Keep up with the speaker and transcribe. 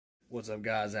What's up,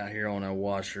 guys? Out here on a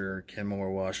washer,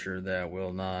 Kenmore washer that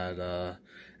will not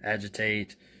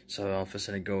agitate. So I'm just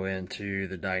going to go into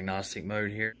the diagnostic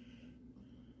mode here.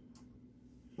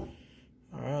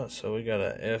 Alright, so we got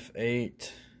a F8E1.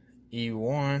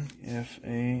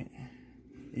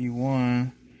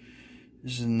 F8E1.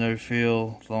 This is no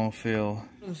fill, long fill.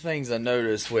 One of the things I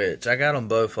noticed, which I got them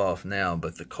both off now,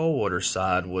 but the cold water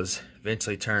side was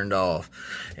eventually turned off.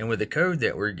 And with the code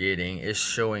that we're getting, it's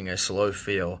showing a slow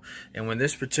fill. And when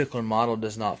this particular model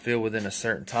does not fill within a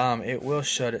certain time, it will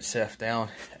shut itself down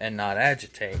and not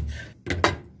agitate.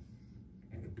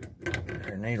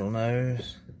 Her needle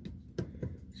nose.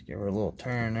 Just give her a little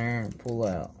turn there and pull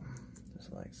out.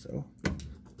 Just like so.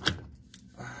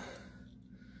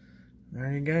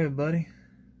 There you go, buddy.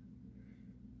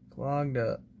 Clogged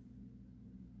up.